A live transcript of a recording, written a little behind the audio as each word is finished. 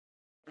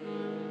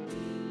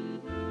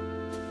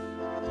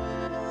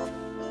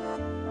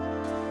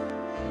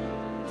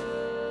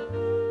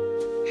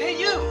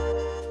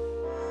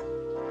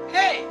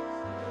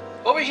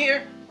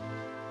here.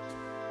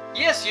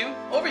 Yes, you,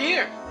 over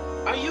here.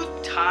 Are you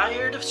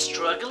tired of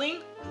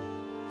struggling?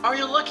 Are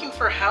you looking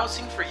for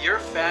housing for your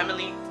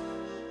family?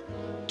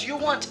 Do you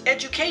want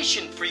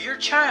education for your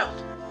child?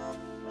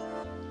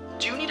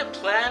 Do you need a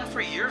plan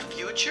for your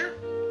future?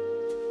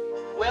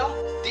 Well,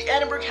 the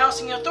Edinburg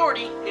Housing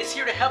Authority is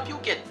here to help you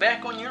get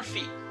back on your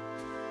feet.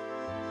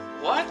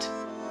 What?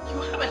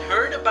 You haven't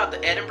heard about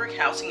the Edinburg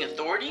Housing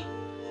Authority?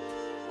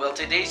 Well,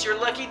 today's your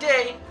lucky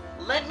day.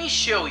 Let me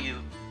show you.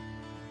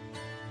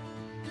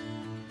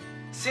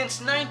 Since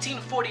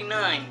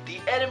 1949, the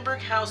Edinburg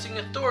Housing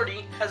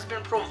Authority has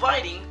been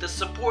providing the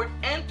support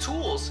and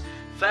tools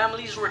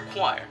families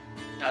require,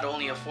 not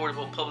only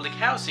affordable public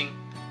housing,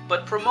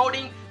 but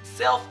promoting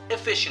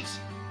self-efficiency.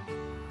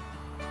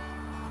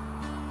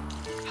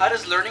 How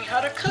does learning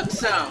how to cook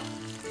sound?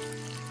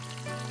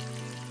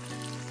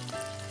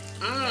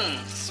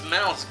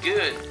 Smells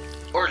good.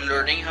 Or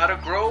learning how to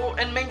grow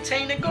and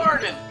maintain a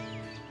garden.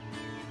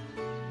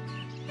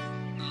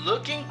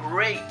 Looking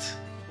great.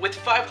 With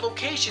 5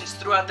 locations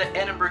throughout the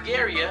Edinburg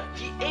area,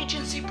 the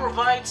agency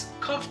provides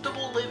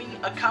comfortable living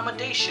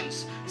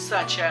accommodations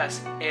such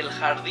as El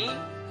Jardín,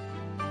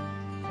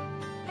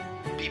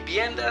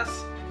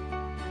 Viviendas,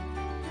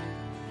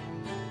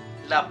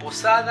 La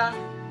Posada,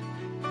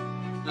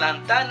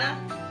 Lantana,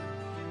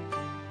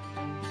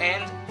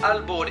 and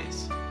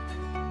Albores.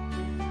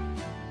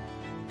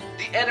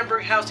 The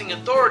Edinburg Housing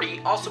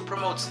Authority also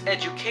promotes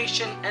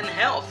education and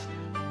health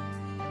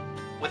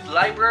with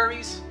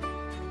libraries,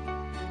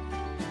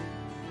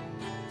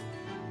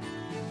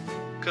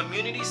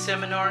 community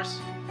seminars,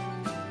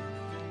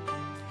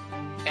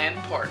 and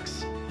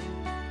parks.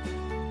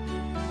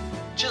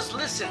 Just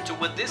listen to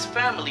what this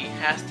family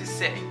has to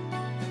say.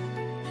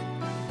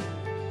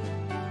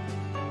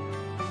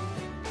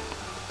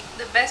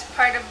 The best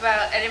part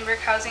about Edinburg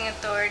Housing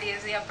Authority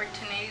is the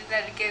opportunity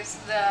that it gives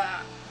the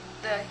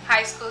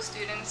high school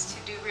students to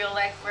do real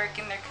life work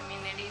in their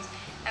communities,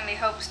 and they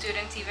help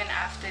students even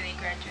after they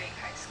graduate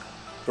high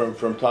school.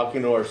 From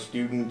talking to our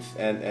students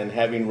and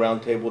having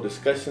roundtable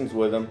discussions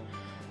with them,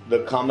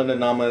 the common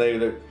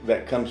denominator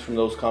that comes from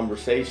those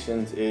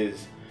conversations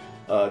is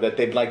that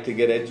they'd like to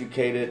get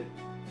educated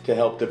to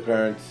help their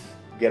parents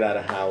get out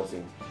of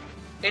housing.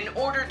 In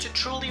order to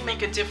truly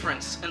make a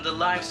difference in the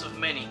lives of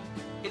many,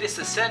 it is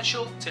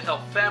essential to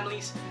help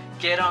families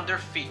get on their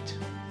feet.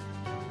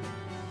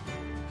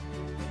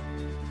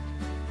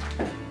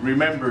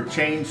 Remember,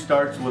 change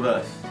starts with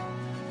us.